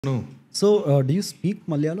No. So, do you speak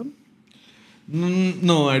Malayalam?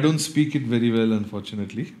 No, I don't speak it very well,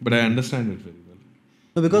 unfortunately, but I understand it very well.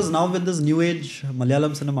 No, because now with this new age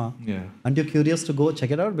Malayalam cinema, Yeah. aren't you curious to go check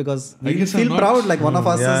it out? Because I we guess feel I'm not- proud, like one of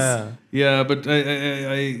us is. Yeah, but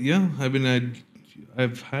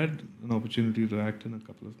I've had an opportunity to act in a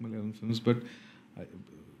couple of Malayalam films, but I,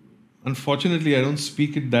 unfortunately, I don't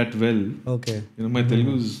speak it that well. Okay. My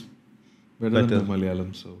Telugu is better than my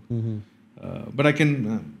Malayalam, so. But I can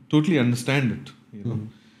totally understand it,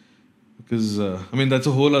 because that's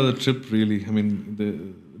a whole other trip, really.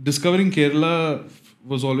 Discovering Kerala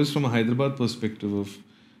was always from a Hyderabad perspective of,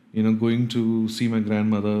 going to see my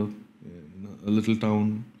grandmother in a little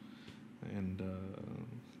town, and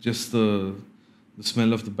just the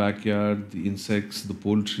smell of the backyard, the insects, the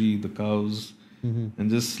poultry, the cows, and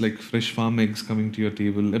just like fresh farm eggs coming to your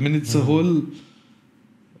table. It's a whole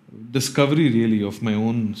discovery, really, of my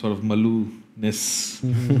own sort of Malu-ness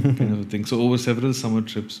kind of a thing. So over several summer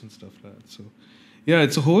trips and stuff like that. So yeah,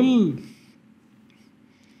 it's a whole.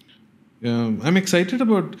 I'm excited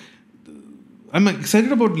about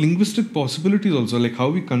linguistic possibilities also, like how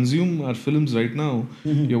we consume our films right now.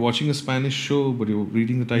 You're watching a Spanish show, but you're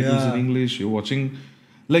reading the titles in English. You're watching,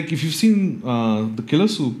 like if you've seen The Killer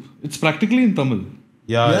Soup, it's practically in Tamil.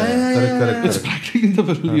 Correct. It's practically in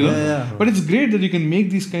Tamil, But it's great that you can make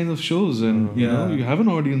these kinds of shows, and you have an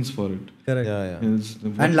audience for it. Correct.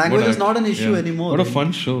 And language is not an issue anymore. What a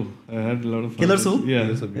fun show! I had a lot of fun. Killer Soup?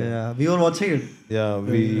 Yeah. We were watching it.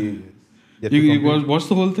 You watched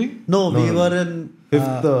the whole thing? No, we were in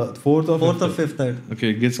fourth or fifth. Okay,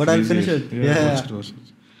 it gets But I'll crazier. finish it. Watch it.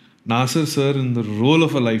 Nasir sir in the role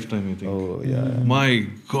of a lifetime, I think. Oh, yeah. My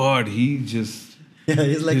God, he's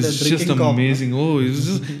like the just drinking cop. amazing. He's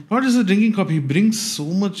just not just a drinking cop. He brings so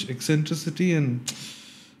much eccentricity, and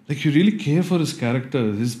like you really care for his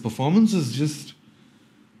character. His performance is just,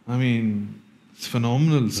 it's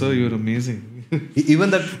phenomenal. Sir, you're amazing. Even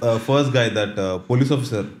that first guy, that police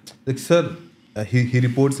officer, like sir, he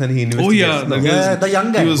reports and he investigates. The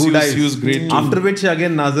young guy who dies. He was great too. After which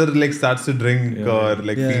again Nazar starts to drink or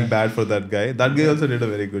feel bad for that guy. That guy also did a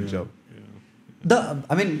very good job.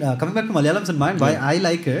 Coming back to Malayalam cinema, and why I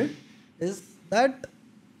like it is that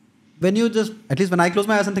when you at least when I close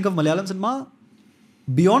my eyes and think of Malayalam cinema,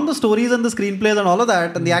 beyond the stories and the screenplays and all of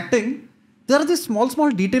that and the acting, there are these small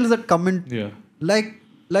details that come in,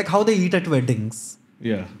 like how they eat at weddings,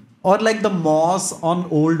 or like the moss on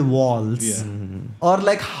old walls, or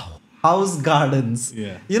like house gardens.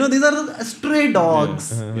 These are stray dogs.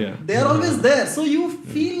 They are always there, so you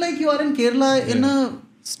feel like you are in Kerala in a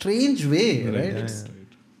strange way, right?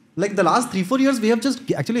 Like the last 3-4 years, we have just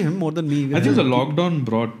actually him more than me. I think the lockdown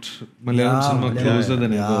brought Malayalam cinema closer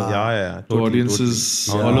than ever to audiences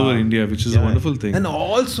all over India, which is a wonderful thing. And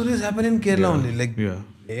all stories happen in Kerala only. Like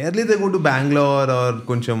barely they go to Bangalore or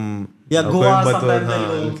Kuncham. Goa sometimes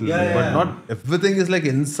they go. But not everything is like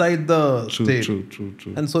inside the state. True.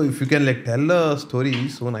 And so if you can tell a story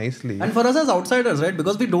so nicely. And for us as outsiders, right,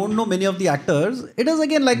 because we don't know many of the actors, it is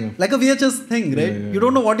again like a VHS thing, right? You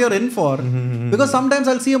don't know what you're in for. Because sometimes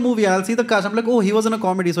I'll see a movie, I'll see the cast, I'm like, oh, he was in a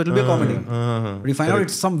comedy, so it'll be a comedy. But you find out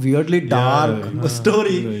it's some weirdly dark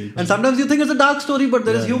story. And sometimes you think it's a dark story, but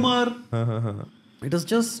there is humor. It is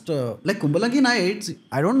just like Kumbalangi Nights.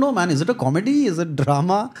 I don't know, man. Is it a comedy? Is it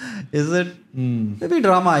drama? Is it maybe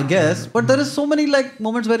drama? I guess. But there is so many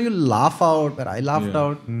moments where you laugh out. Where I laughed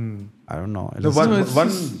out. I don't know.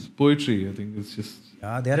 It's poetry. I think it's just.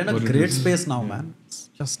 Yeah, they are in a great space now, man. It's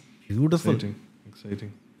just beautiful.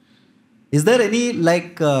 Exciting. Is there any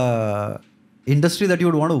industry that you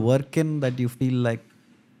would want to work in that you feel like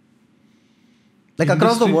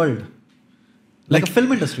across the world? Like a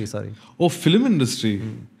film industry, sorry. Oh, film industry.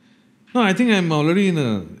 No, I think I'm already in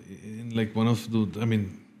one of the.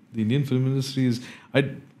 The Indian film industry is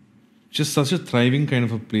just such a thriving kind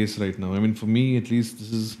of a place right now. For me at least,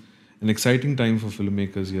 this is an exciting time for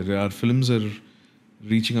filmmakers here. Our films are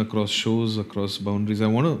reaching across shows, across boundaries. I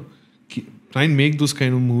want to try and make those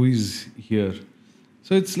kind of movies here.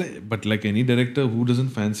 So it's like any director, who doesn't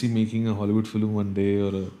fancy making a Hollywood film one day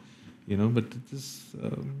or but it is.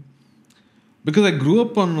 Because I grew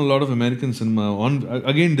up on a lot of American cinema,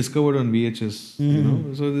 discovered on VHS,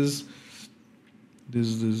 so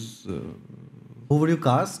there's who would you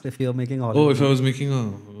cast if you're making Hollywood? Oh, if I was making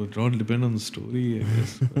it would all depend on the story, I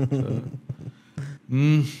guess.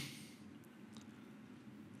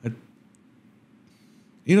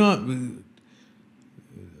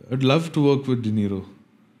 I'd love to work with De Niro.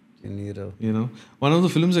 One of the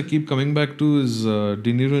films I keep coming back to is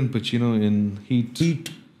De Niro and Pacino in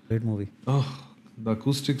Heat. Great movie. Oh, the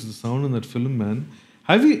acoustics, the sound in that film, man.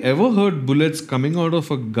 Have you ever heard bullets coming out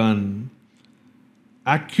of a gun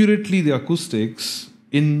accurately, the acoustics,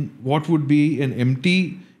 in what would be an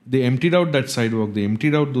empty... They emptied out that sidewalk, they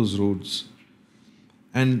emptied out those roads,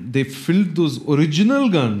 and they filled those original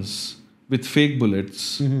guns with fake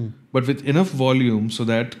bullets, but with enough volume so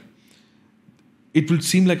that it would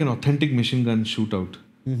seem like an authentic machine gun shootout.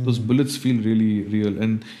 Those bullets feel really real,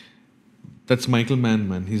 and that's Michael Mann,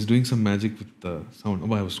 man. He's doing some magic with the sound.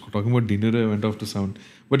 Oh, I was talking about De Niro, I went off to sound.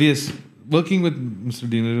 But yes, working with Mr.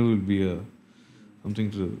 De Niro will be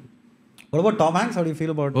something to... What about Tom Hanks? How do you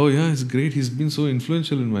feel about? Oh yeah, he's great. He's been so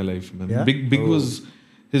influential in my life, man. Yeah? Big was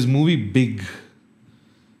his movie. Big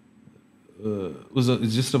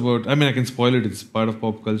it's just about. I mean, I can spoil it. It's part of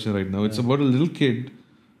pop culture right now. It's about a little kid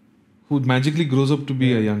who magically grows up to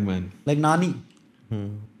be a young man. Like Nani.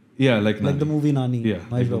 Yeah, like the movie Nani. Yeah,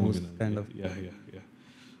 Mahesh the Babu's movie Nani. kind of. Yeah.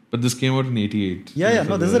 But this came out in '88. Yeah.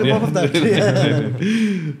 No, this is a rip-off of that.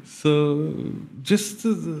 Yeah. So just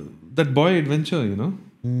that boy adventure, you know,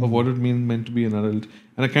 of what it meant to be an adult,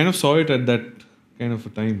 and I kind of saw it at that kind of a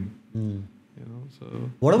time. You know, so.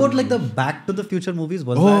 What about like the Back to the Future movies?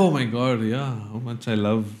 Oh my God, yeah! How much I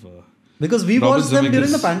love. Because we Robert watched them Zemeckis.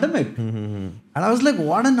 during the pandemic, and I was like,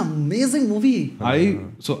 "What an amazing movie!"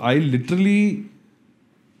 I literally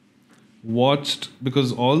watched,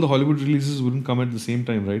 because all the Hollywood releases wouldn't come at the same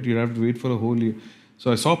time, right? You'd have to wait for a whole year.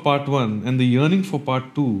 So I saw part 1 and the yearning for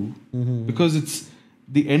part 2, because it's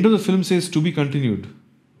the end of the film says to be continued.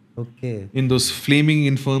 Okay. In those flaming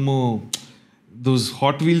Inferno, those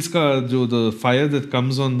Hot Wheels car, the fire that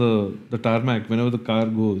comes on the tarmac whenever the car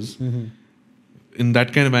goes, in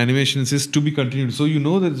that kind of animation, it says to be continued. So you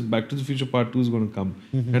know that it's Back to the Future Part 2 is going to come.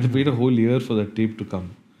 You have to wait a whole year for that tape to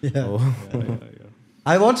come. Yeah. Yeah.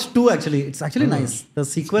 I watched 2 actually. It's actually nice. The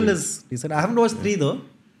sequel is decent. I haven't watched 3 though.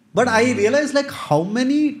 But I realized like how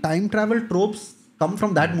many time travel tropes come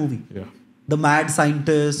from that movie. Yeah. The mad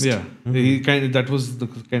scientist. Yeah. That was the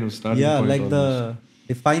kind of starting Yeah, point. like almost. the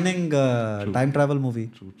defining time travel movie.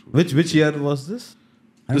 True. Which year was this?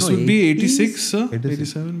 I don't This know, would be 80s? 86,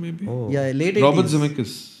 87 maybe. Oh. Yeah, late 80s. Robert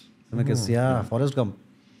Zemeckis. Zemeckis, yeah. Forrest Gump.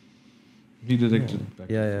 He directed it back.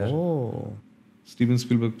 Yeah. Oh. Steven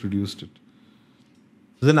Spielberg produced it.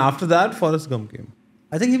 So then after that, Forrest Gump came.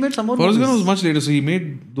 I think he made some more Forrest movies. Gump was much later, so he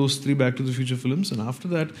made those 3 Back to the Future films, and after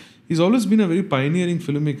that, he's always been a very pioneering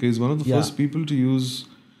filmmaker. He's one of the first people to use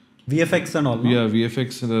VFX and all. No?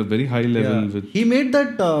 VFX at a very high level. With He made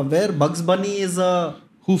that where Bugs Bunny is a...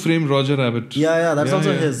 Who Framed Roger Rabbit? Yeah, that's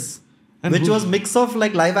also his. And which was mix of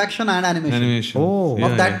like live action and animation. Oh.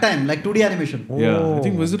 Of that time, like 2D animation. Yeah, I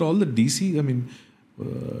think was it all the DC? I mean,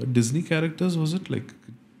 Disney characters, was it? Like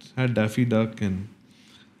it had Daffy Duck and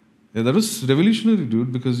that was revolutionary,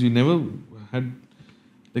 dude. Because you never had,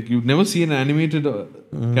 like, you'd never see an animated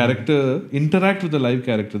character interact with a live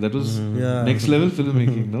character. That was next level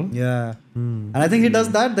filmmaking, no? Yeah, and I think he does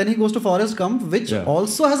that. Then he goes to Forrest Gump, which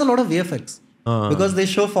also has a lot of VFX because they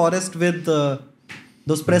show Forrest with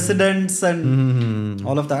those presidents and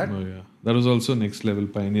all of that. Oh yeah, that was also next level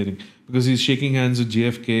pioneering because he's shaking hands with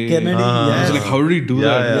JFK. Kennedy, I was like, how did he do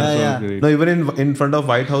that? That's Yeah. so great. No, even in front of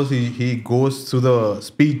White House, he goes through the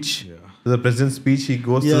speech. Yeah. To the president's speech, he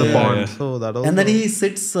goes to the pond. So that also. And then he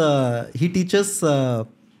sits, he teaches,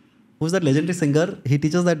 who's that legendary singer? He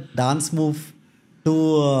teaches that dance move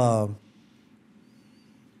to,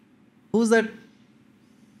 who's that?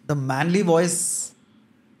 The manly voice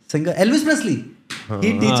singer, Elvis Presley.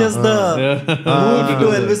 He teaches the move to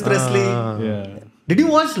Elvis Presley. Yeah. Did you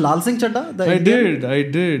watch Lal Singh Chaddha? I did.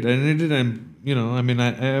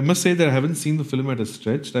 I must say that I haven't seen the film at a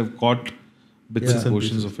stretch. I've caught bits and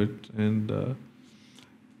portions of it. And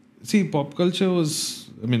see, pop culture was,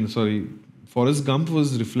 Forrest Gump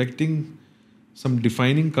was reflecting some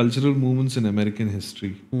defining cultural movements in American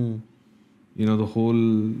history. You know, the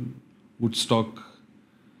whole Woodstock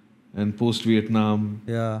and post-Vietnam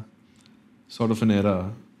sort of an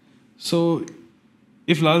era. So,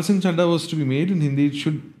 if Lal Singh Chaddha was to be made in Hindi, it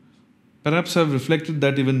should perhaps have reflected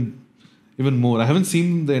that even more. I haven't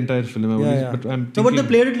seen the entire film, but I'm thinking... but they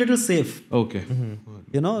played it a little safe. Okay.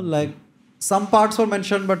 You know, like some parts were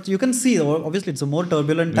mentioned, but you can see, obviously it's a more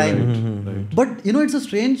turbulent time. Right. But, you know, it's a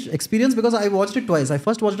strange experience because I watched it twice. I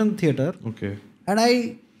first watched it in the theater. Okay. And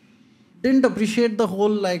I didn't appreciate the whole,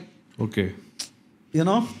 like... Okay. You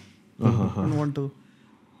know? I don't want to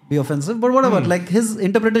be offensive, but whatever. Like his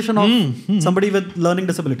interpretation of somebody with learning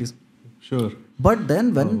disabilities. Sure. But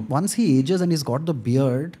then once he ages and he's got the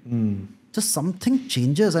beard, just something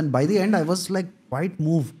changes. And by the end, I was like quite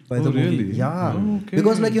moved by the movie. Really? Yeah. Oh, okay.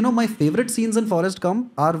 Because like, you know, my favorite scenes in Forrest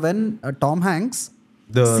Gump are when Tom Hanks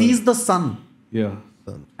sees the sun. Yeah.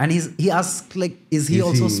 And he asks like, is he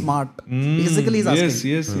also smart? Basically, he's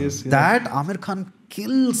asking. Yes. That Amir Khan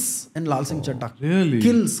kills in Lal Singh Chaddha. Really?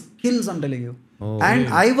 Kills, I'm telling you. And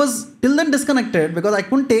I was till then disconnected because I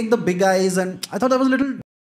couldn't take the big eyes, and I thought that was a little